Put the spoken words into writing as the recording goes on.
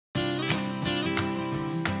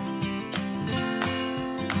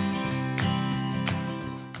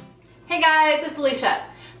Hey guys, it's Alicia.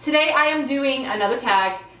 Today I am doing another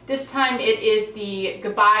tag. This time it is the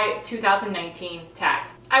Goodbye 2019 tag.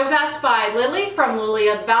 I was asked by Lily from Lily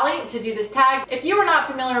of the Valley to do this tag. If you are not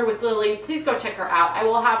familiar with Lily, please go check her out. I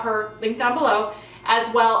will have her linked down below,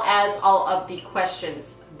 as well as all of the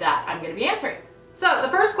questions that I'm going to be answering. So the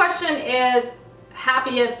first question is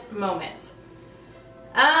happiest moment.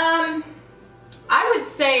 I would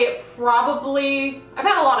say probably, I've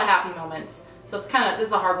had a lot of happy moments. So it's this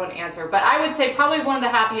is a hard one to answer, but I would say probably one of the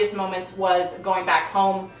happiest moments was going back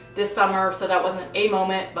home this summer. So that wasn't a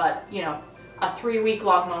moment, but you know, a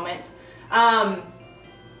 3-week-long moment. I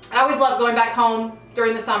always love going back home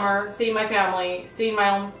during the summer, seeing my family, seeing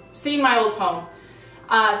my old home.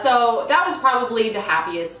 So that was probably the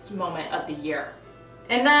happiest moment of the year.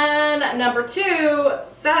 And then number 2,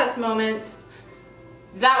 saddest moment,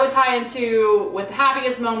 that would tie into with the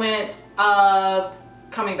happiest moment of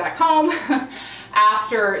coming back home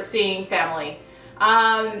after seeing family.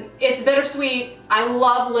 It's bittersweet. I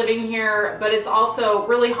love living here, but it's also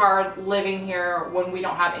really hard living here when we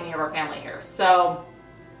don't have any of our family here. So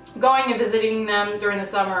going and visiting them during the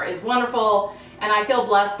summer is wonderful, and I feel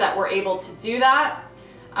blessed that we're able to do that.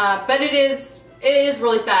 But it is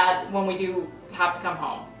really sad when we do have to come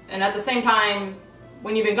home. And at the same time,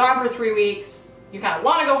 when you've been gone for 3 weeks, you kind of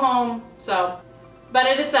want to go home. But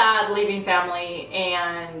it is sad leaving family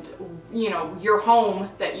and, you know, your home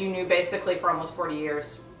that you knew basically for almost 40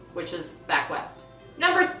 years, which is back west.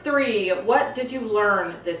 Number 3, what did you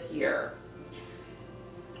learn this year?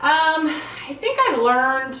 I think I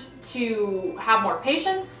learned to have more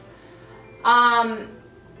patience and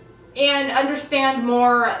understand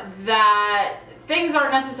more that things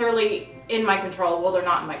aren't necessarily in my control. Well, they're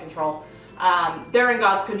not in my control. They're in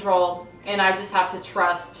God's control, and I just have to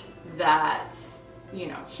trust that, you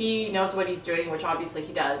know, He knows what He's doing, which obviously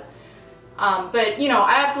He does. But, you know,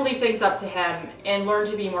 I have to leave things up to Him and learn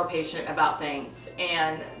to be more patient about things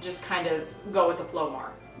and just kind of go with the flow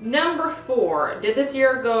more. Number 4, did this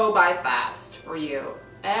year go by fast for you?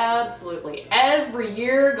 Absolutely. Every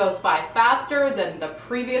year goes by faster than the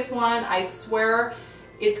previous one. I swear,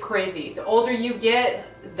 it's crazy. The older you get,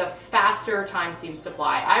 the faster time seems to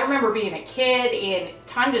fly. I remember being a kid and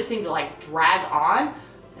time just seemed to like drag on.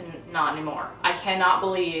 And not anymore. I cannot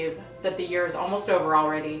believe that the year is almost over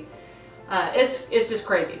already. It's just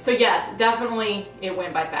crazy. So yes, definitely it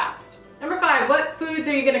went by fast. Number 5, what foods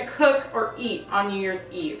are you gonna cook or eat on New Year's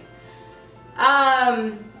Eve?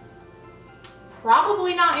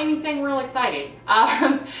 Probably not anything real exciting.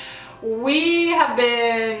 We have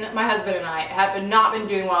been, my husband and I have not been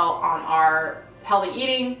doing well on our healthy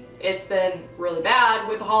eating. It's been really bad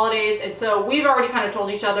with the holidays, and so we've already kind of told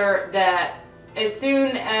each other that as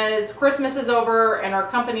soon as Christmas is over and our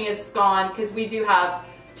company is gone, because we do have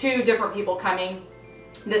 2 different people coming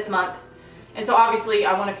this month, and so obviously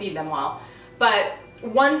I want to feed them well. But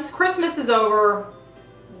once Christmas is over,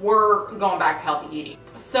 we're going back to healthy eating.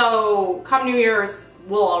 So come New Year's,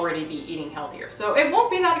 we'll already be eating healthier. So it won't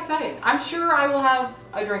be that exciting. I'm sure I will have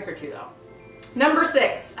a drink or 2 though. Number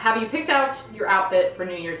 6, have you picked out your outfit for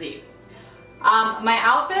New Year's Eve? My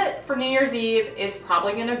outfit for New Year's Eve is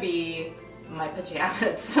probably going to be my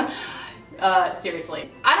pajamas.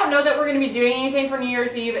 Seriously. I don't know that we're going to be doing anything for New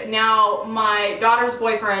Year's Eve. Now, my daughter's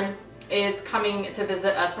boyfriend is coming to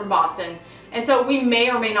visit us from Boston, and so we may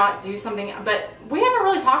or may not do something, but we haven't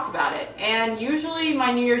really talked about it. And usually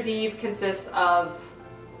my New Year's Eve consists of,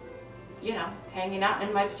 you know, hanging out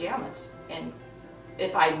in my pajamas. And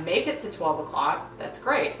if I make it to 12 o'clock, that's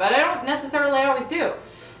great, but I don't necessarily always do.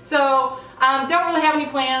 So, don't really have any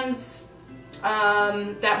plans.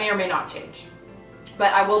 That may or may not change,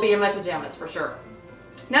 but I will be in my pajamas for sure.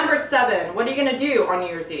 Number 7, what are you going to do on New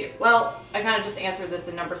Year's Eve? Well, I kind of just answered this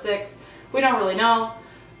in number 6. We don't really know.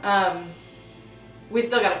 We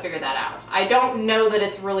still got to figure that out. I don't know that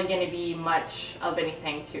it's really going to be much of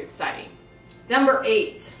anything too exciting. Number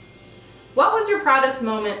 8, what was your proudest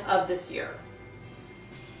moment of this year?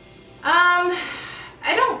 I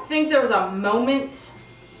don't think there was a moment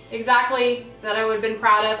exactly that I would have been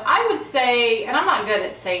proud of. I would say, and I'm not good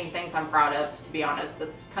at saying things I'm proud of, to be honest,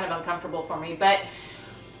 that's kind of uncomfortable for me, but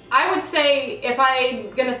I would say if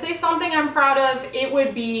I'm gonna say something I'm proud of, it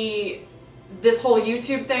would be this whole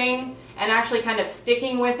YouTube thing and actually kind of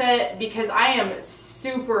sticking with it, because I am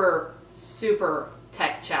super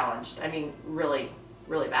tech challenged. I mean, really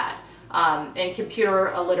bad. And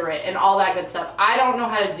computer illiterate and all that good stuff. I don't know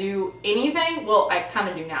how to do anything. Well, I kind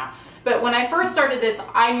of do now. But when I first started this,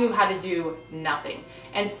 I knew how to do nothing.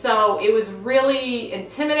 And so it was really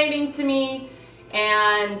intimidating to me,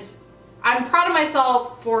 and I'm proud of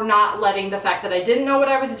myself for not letting the fact that I didn't know what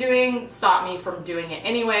I was doing stop me from doing it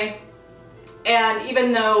anyway. And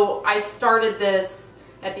even though I started this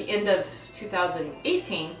at the end of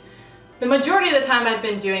 2018, the majority of the time I've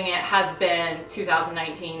been doing it has been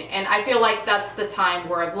 2019, and I feel like that's the time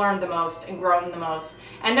where I've learned the most and grown the most.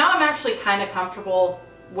 And now I'm actually kind of comfortable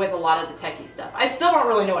with a lot of the techie stuff. I still don't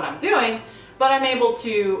really know what I'm doing, but I'm able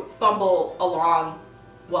to fumble along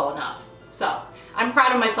well enough. So I'm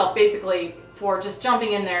proud of myself basically for just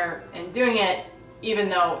jumping in there and doing it, even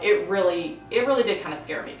though it really did kind of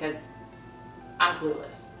scare me because I'm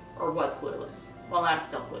clueless, or was clueless. Well, I'm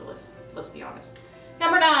still clueless, let's be honest.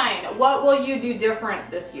 Number 9, what will you do different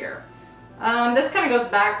this year? This kind of goes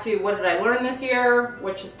back to what did I learn this year,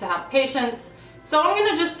 which is to have patience. So I'm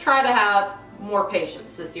gonna just try to have more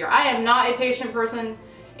patience this year. I am not a patient person,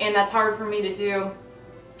 and that's hard for me to do.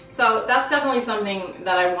 So that's definitely something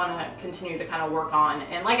that I want to continue to kind of work on.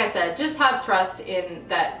 And like I said, just have trust in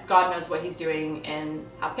that God knows what He's doing and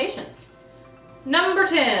have patience. Number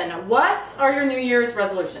 10, what are your New Year's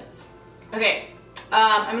resolutions? Okay,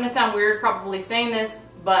 I'm going to sound weird probably saying this,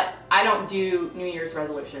 but I don't do New Year's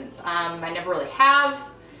resolutions. I never really have.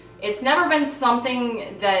 It's never been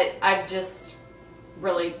something that I've just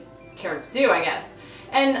really cared to do, I guess.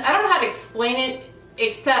 And I don't know how to explain it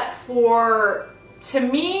except for, to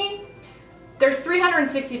me, there's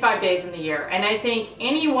 365 days in the year, and I think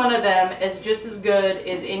any one of them is just as good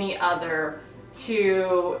as any other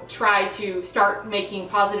to try to start making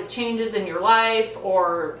positive changes in your life,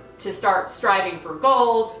 or to start striving for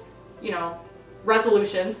goals, you know,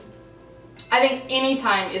 resolutions. I think any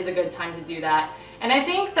time is a good time to do that. And I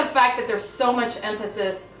think the fact that there's so much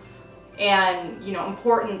emphasis and, you know,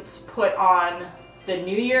 importance put on the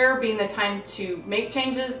new year being the time to make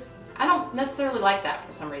changes, I don't necessarily like that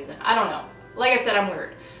for some reason. I don't know. Like I said, I'm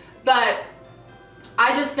weird. But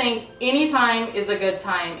I just think any time is a good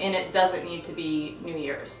time, and it doesn't need to be New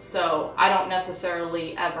Year's. So I don't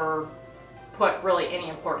necessarily ever put really any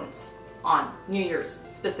importance on New Year's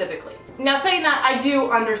specifically. Now, saying that, I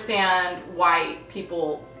do understand why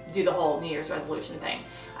people do the whole New Year's resolution thing.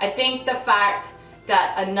 I think the fact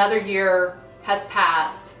that another year has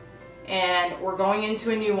passed and we're going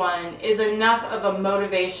into a new one is enough of a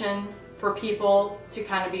motivation for people to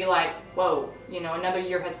kind of be like, whoa, you know, another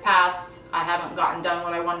year has passed, I haven't gotten done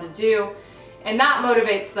what I wanted to do, and that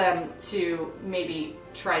motivates them to maybe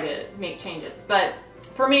try to make changes. But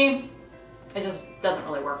for me, it just doesn't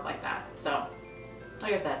really work like that. So,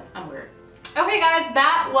 like I said, I'm weird. Okay guys,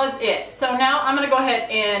 that was it. So now I'm gonna go ahead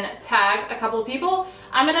and tag a couple of people.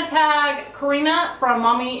 I'm gonna tag Corina from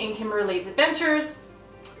Mommy and Kimberly's Adventures,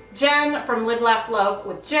 Jen from Live, Laugh, Love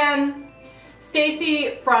with Jen,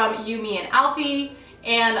 Stacey from You, Me, and Alfie,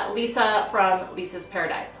 and Lisa from Lisa's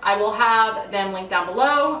Paradise. I will have them linked down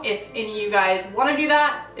below. If any of you guys want to do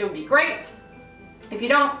that, it would be great. If you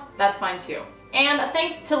don't, that's fine too. And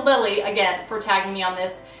thanks to Lily again for tagging me on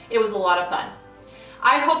this. It was a lot of fun.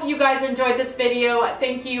 I hope you guys enjoyed this video.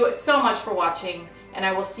 Thank you so much for watching, and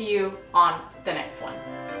I will see you on the next one.